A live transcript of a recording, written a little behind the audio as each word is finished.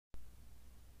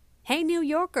Hey, New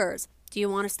Yorkers, do you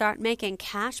want to start making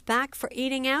cash back for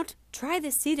eating out? Try the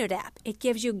Seated app. It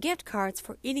gives you gift cards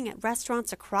for eating at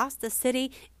restaurants across the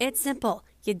city. It's simple.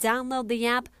 You download the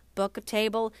app, book a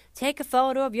table, take a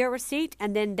photo of your receipt,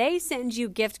 and then they send you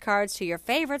gift cards to your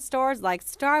favorite stores like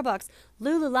Starbucks,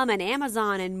 Lululemon,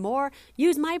 Amazon, and more.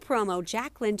 Use my promo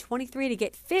Jacqueline23 to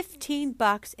get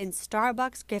 $15 in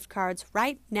Starbucks gift cards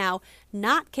right now.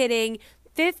 Not kidding.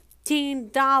 $15.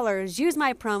 Use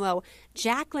my promo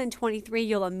Jacqueline23.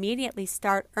 You'll immediately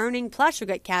start earning. Plus, you'll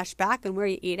get cash back on where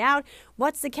you eat out.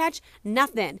 What's the catch?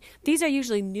 Nothing. These are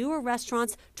usually newer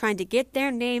restaurants trying to get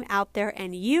their name out there,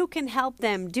 and you can help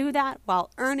them do that while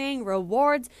earning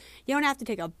rewards. You don't have to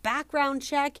take a background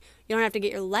check. You don't have to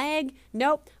get your leg.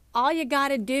 Nope. All you got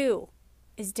to do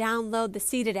is download the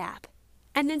Seated app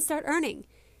and then start earning.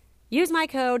 Use my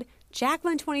code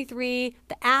Jacqueline23.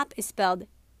 The app is spelled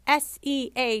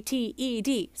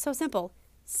SEATED. So simple.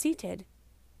 Seated.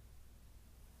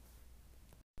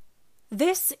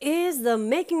 This is the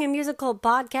Making a Musical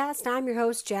podcast. I'm your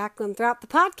host, Jacqueline Thropp. The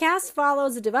podcast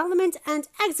follows the development and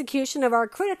execution of our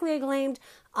critically acclaimed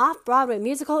off-Broadway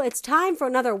musical. It's time for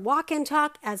another walk-in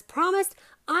talk. As promised,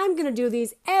 I'm going to do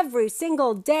these every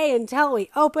single day until we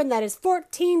open. That is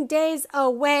 14 days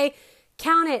away.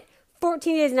 Count it.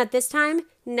 14 days, not this time.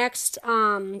 Next,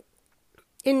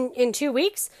 in 2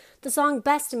 weeks, the song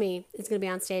Best of Me is going to be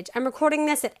on stage. I'm recording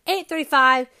this at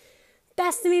 8:35.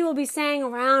 Best of Me will be sang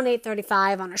around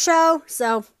 8:35 on a show.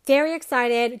 So very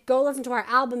excited. Go listen to our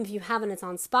album if you haven't. It's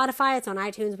on Spotify. It's on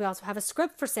iTunes. We also have a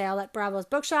script for sale at Bravo's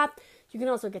Bookshop. You can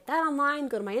also get that online.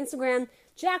 Go to my Instagram,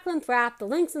 Jacqueline Thropp. The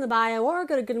link's in the bio, or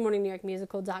go to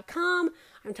goodmorningnewyorkmusical.com.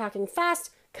 I'm talking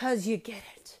fast because you get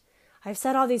it. I've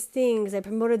said all these things. I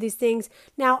promoted these things.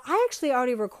 Now, I actually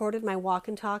already recorded my walk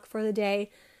and talk for the day,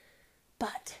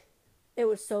 but it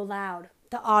was so loud.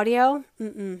 The audio,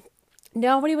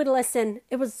 nobody would listen.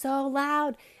 It was so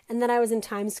loud. And then I was in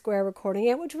Times Square recording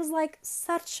it, which was like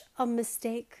such a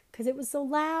mistake because it was so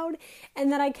loud.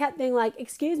 And then I kept being like,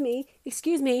 excuse me,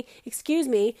 excuse me, excuse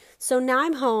me. So now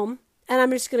I'm home and I'm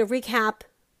just going to recap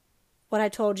what I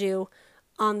told you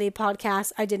on the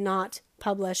podcast I did not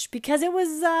publish because it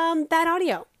was bad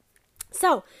audio.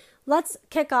 So let's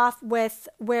kick off with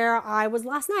where I was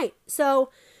last night.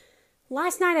 So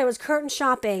last night I was curtain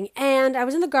shopping and I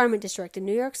was in the Garment District in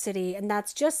New York City, and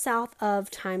that's just south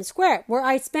of Times Square, where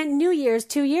I spent New Year's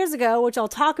 2 years ago, which I'll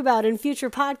talk about in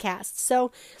future podcasts.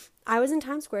 So I was in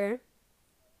Times Square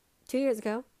 2 years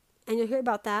ago, and you'll hear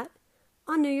about that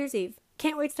on New Year's Eve.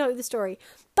 Can't wait to tell you the story.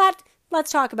 But let's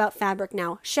talk about fabric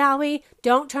now, shall we?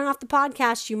 Don't turn off the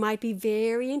podcast. You might be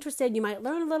very interested. You might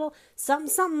learn a little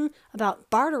something about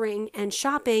bartering and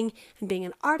shopping and being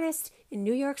an artist in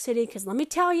New York City. Because let me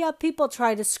tell you, people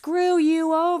try to screw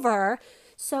you over.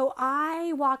 So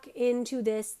I walk into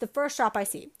the first shop I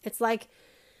see. It's like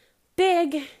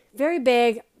big, very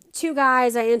big. Two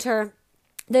guys, I enter.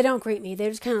 They don't greet me. They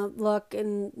just kind of look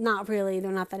and not really.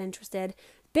 They're not that interested.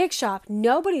 Big shop,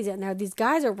 nobody's in there. These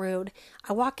guys are rude.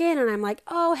 I walk in and I'm like,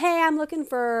 oh, hey, I'm looking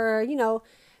for,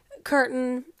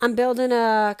 curtain. I'm building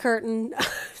a curtain.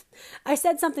 I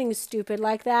said something stupid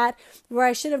like that, where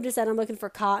I should have just said I'm looking for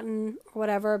cotton or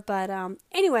whatever. But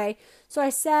anyway, so I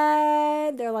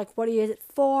said, they're like, what do you use it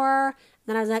for?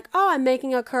 Then I was like, oh, I'm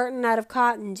making a curtain out of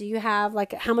cotton. Do you have,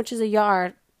 how much is a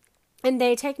yard? And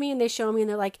they take me and they show me and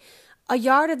they're like, a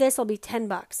yard of this will be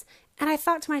 $10. And I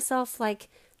thought to myself,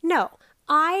 no.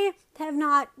 I have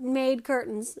not made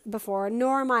curtains before,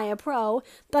 nor am I a pro,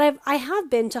 but I have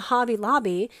been to Hobby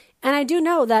Lobby, and I do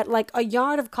know that a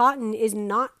yard of cotton is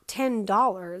not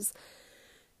 $10.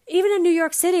 Even in New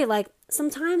York City,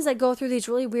 sometimes I go through these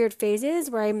really weird phases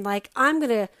where I'm I'm going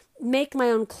to make my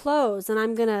own clothes, and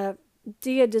I'm going to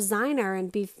be a designer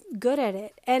and be good at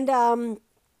it. And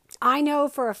I know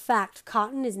for a fact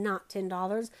cotton is not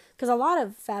 $10 because a lot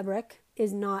of fabric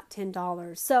is not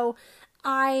 $10. So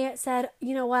I said,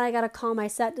 you know what, I got to call my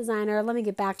set designer. Let me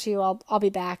get back to you. I'll be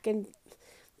back. And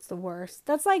it's the worst.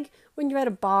 That's like when you're at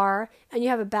a bar and you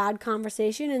have a bad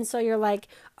conversation. And so you're like,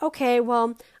 okay,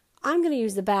 well, I'm going to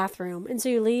use the bathroom. And so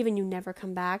you leave and you never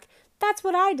come back. That's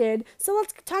what I did. So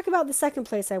let's talk about the second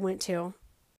place I went to.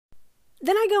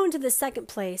 Then I go into the second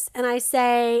place and I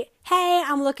say, hey,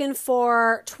 I'm looking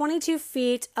for 22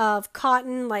 feet of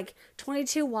cotton,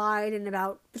 22 wide and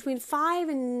about between 5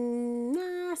 and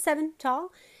 7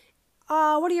 tall.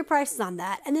 What are your prices on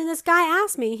that? And then this guy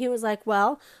asked me, he was like,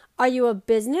 well, are you a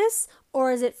business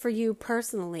or is it for you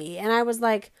personally? And I was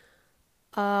like,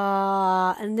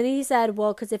 and then he said,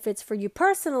 well, because if it's for you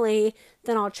personally,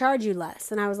 then I'll charge you less.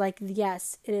 And I was like,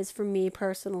 yes, it is for me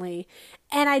personally.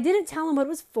 And I didn't tell him what it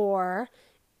was for.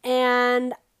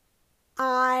 And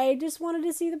I I just wanted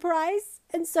to see the price.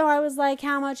 And so I was like,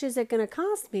 how much is it going to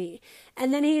cost me?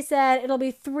 And then he said, it'll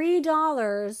be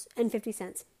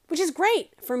 $3.50, which is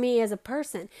great for me as a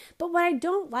person. But what I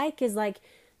don't like is like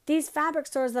these fabric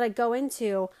stores that I go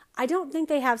into, I don't think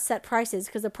they have set prices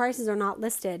because the prices are not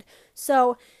listed.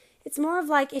 So it's more of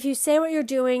like if you say what you're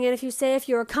doing and if you say if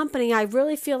you're a company, I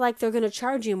really feel like they're going to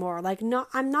charge you more. Like, no,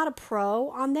 I'm not a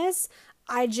pro on this.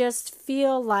 I just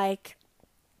feel like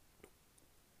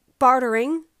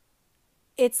bartering,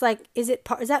 it's like, is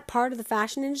that part of the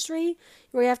fashion industry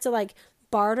where you have to like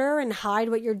barter and hide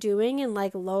what you're doing and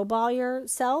like lowball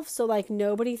yourself so like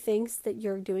nobody thinks that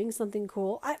you're doing something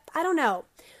cool? I don't know.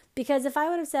 Because if I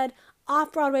would have said,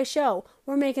 off-Broadway show,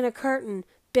 we're making a curtain,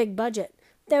 big budget,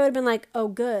 they would have been like, oh,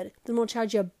 good, then we'll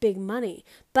charge you big money.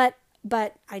 But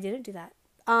I didn't do that.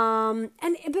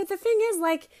 But the thing is,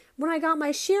 like, when I got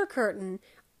my sheer curtain,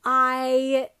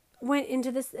 I went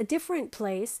into a different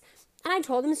place, and I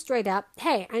told them straight up,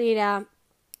 hey, I need a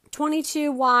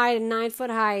 22 wide and 9 foot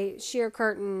high sheer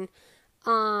curtain.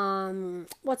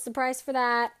 What's the price for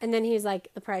that? And then he's like,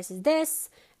 the price is this.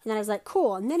 And then I was like,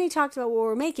 cool. And then he talked about what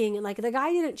we're making. And like, the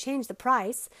guy didn't change the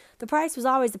price. The price was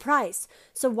always the price.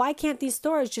 So why can't these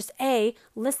stores just A,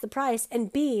 list the price,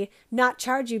 and B, not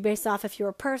charge you based off if you're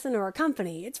a person or a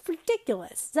company? It's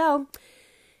ridiculous. So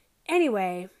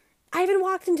anyway, I even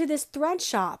walked into this thread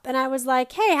shop and I was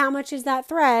like, hey, how much is that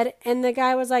thread? And the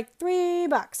guy was like,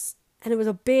 $3. And it was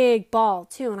a big ball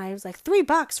too. And I was like,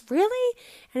 $3? Really?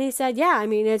 And he said, yeah, I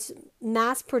mean, it's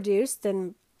mass produced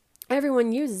and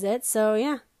everyone uses it. So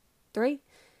yeah. 3.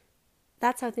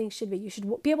 That's how things should be. You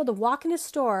should be able to walk in a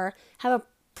store, have a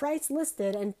price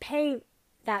listed, and pay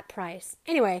that price.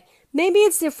 Anyway, maybe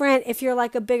it's different if you're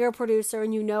like a bigger producer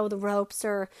and you know the ropes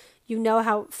or you know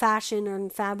how fashion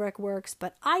and fabric works,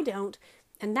 but I don't.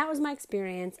 And that was my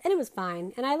experience, and it was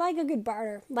fine. And I like a good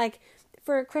barter. Like,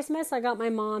 for Christmas, I got my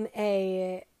mom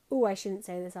I shouldn't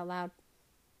say this out loud.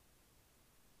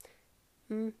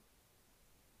 Nope,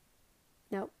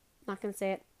 not going to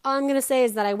say it. All I'm going to say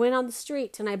is that I went on the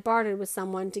street and I bartered with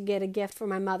someone to get a gift for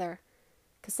my mother.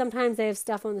 Because sometimes they have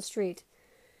stuff on the street.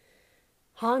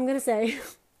 All I'm going to say.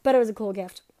 But it was a cool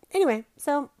gift. Anyway,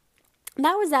 so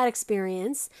that was that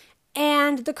experience.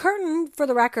 And the curtain, for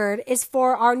the record, is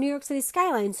for our New York City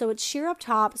skyline. So it's sheer up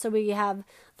top. So we have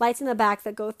lights in the back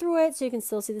that go through it so you can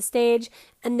still see the stage.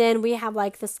 And then we have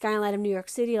like the skyline of New York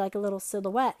City, like a little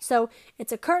silhouette. So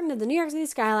it's a curtain of the New York City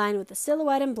skyline with the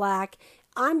silhouette in black.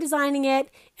 I'm designing it,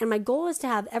 and my goal is to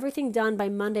have everything done by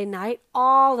Monday night,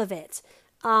 all of it.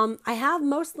 I have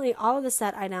mostly all of the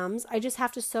set items. I just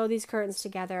have to sew these curtains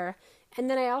together. And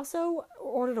then I also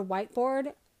ordered a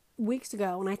whiteboard weeks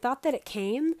ago, and I thought that it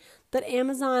came, but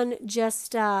Amazon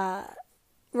just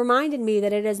reminded me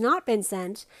that it has not been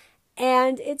sent,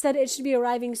 and it said it should be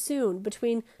arriving soon,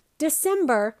 between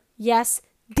December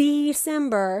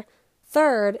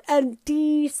 3rd and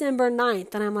December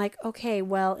 9th. And I'm like, okay,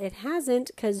 well, it hasn't,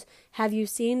 because have you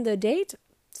seen the date?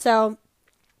 So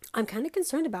I'm kind of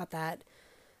concerned about that.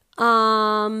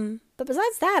 But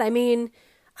besides that, I mean,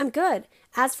 I'm good.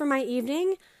 As for my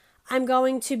evening, I'm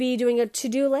going to be doing a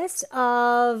to-do list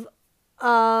of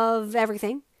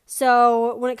everything.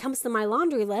 So when it comes to my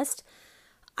laundry list,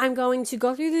 I'm going to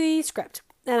go through the script.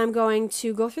 And I'm going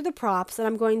to go through the props, and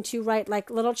I'm going to write like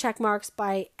little check marks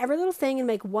by every little thing and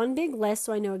make one big list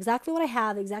so I know exactly what I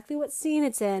have, exactly what scene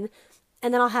it's in,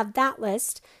 and then I'll have that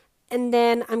list. And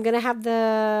then I'm going to have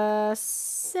the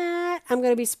set. I'm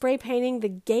going to be spray painting the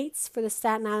gates for the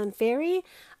Staten Island Ferry.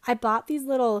 I bought these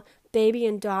little baby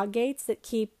and dog gates that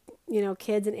keep,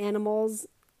 kids and animals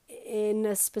in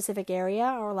a specific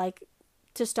area, or like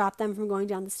to stop them from going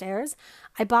down the stairs.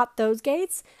 I bought those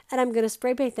gates, and I'm going to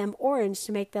spray paint them orange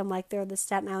to make them like they're the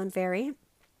Staten Island Ferry.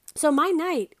 So my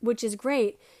night, which is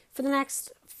great, for the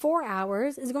next 4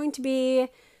 hours is going to be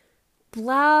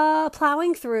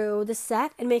plowing through the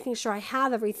set and making sure I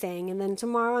have everything. And then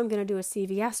tomorrow I'm going to do a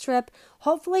CVS trip.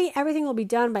 Hopefully everything will be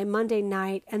done by Monday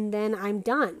night, and then I'm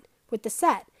done with the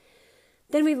set.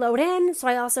 Then we load in, so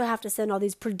I also have to send all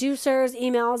these producers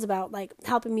emails about like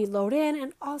helping me load in,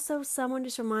 and also someone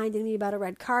just reminded me about a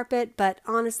red carpet. But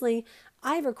honestly,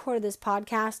 I recorded this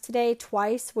podcast today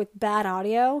twice with bad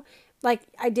audio. Like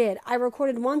I did. I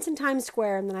recorded once in Times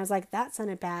Square, and then I was like, that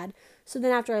sounded bad. So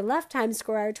then after I left Times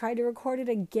Square, I tried to record it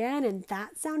again, and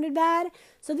that sounded bad.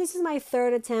 So this is my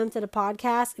third attempt at a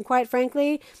podcast, and quite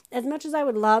frankly, as much as I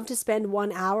would love to spend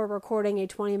 1 hour recording a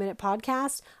 20-minute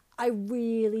podcast, I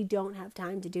really don't have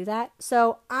time to do that.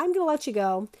 So I'm going to let you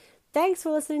go. Thanks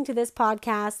for listening to this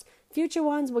podcast. Future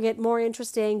ones will get more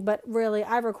interesting, but really,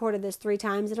 I've recorded this 3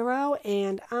 times in a row,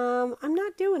 and I'm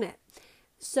not doing it.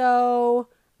 So,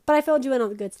 but I filled you in on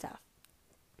the good stuff.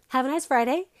 Have a nice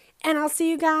Friday, and I'll see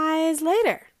you guys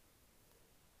later.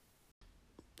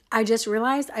 I just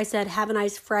realized I said have a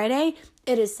nice Friday.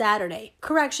 It is Saturday.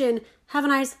 Correction, have a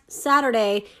nice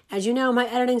Saturday. As you know, my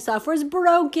editing software is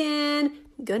broken.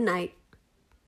 Good night.